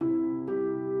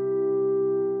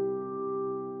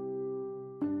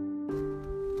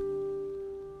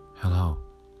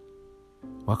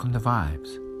Welcome to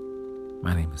Vibes.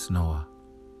 My name is Noah.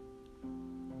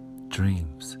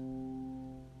 Dreams.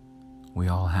 We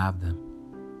all have them.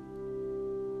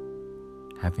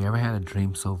 Have you ever had a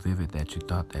dream so vivid that you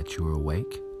thought that you were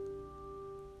awake?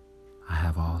 I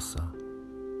have also.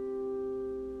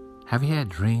 Have you had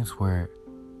dreams where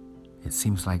it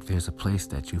seems like there's a place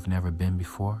that you've never been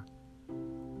before,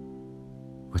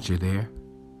 but you're there?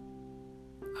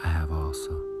 I have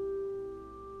also.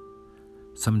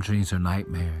 Some dreams are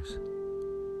nightmares.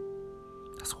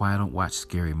 That's why I don't watch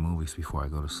scary movies before I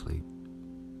go to sleep.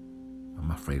 I'm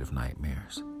afraid of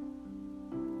nightmares.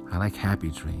 I like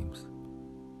happy dreams.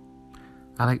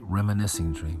 I like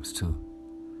reminiscing dreams too.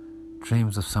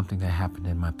 Dreams of something that happened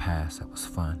in my past that was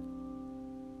fun.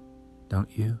 Don't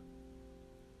you?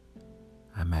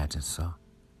 I imagine so.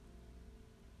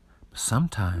 But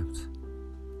sometimes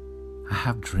I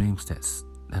have dreams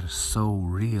that are so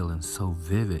real and so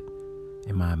vivid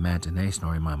in my imagination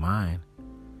or in my mind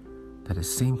that it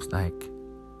seems like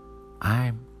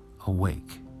I'm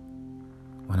awake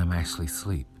when I'm actually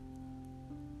asleep.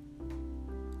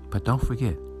 But don't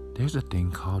forget, there's a thing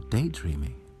called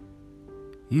daydreaming.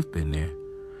 You've been there.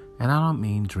 And I don't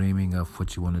mean dreaming of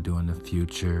what you want to do in the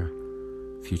future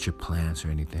plans or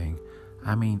anything.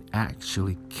 I mean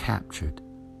actually captured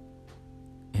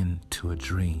into a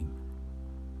dream.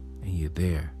 And you're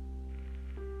there.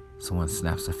 Someone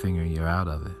snaps a finger and you're out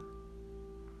of it.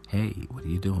 Hey, what are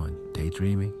you doing?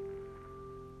 Daydreaming?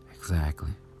 Exactly.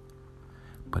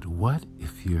 But what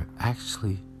if you're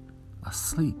actually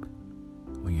asleep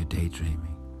when you're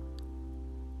daydreaming?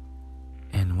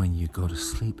 And when you go to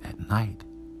sleep at night,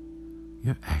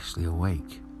 you're actually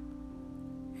awake.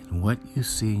 And what you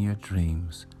see in your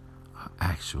dreams are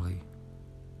actually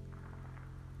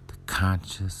the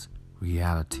conscious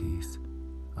realities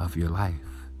of your life.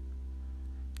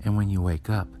 And when you wake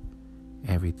up,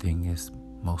 everything is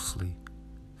mostly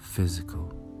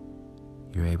physical.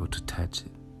 You're able to touch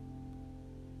it,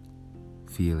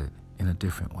 feel it in a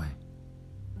different way.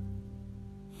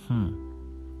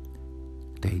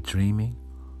 Daydreaming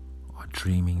or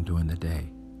dreaming during the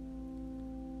day?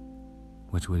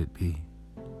 Which would it be?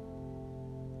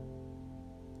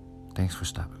 Thanks for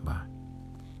stopping by.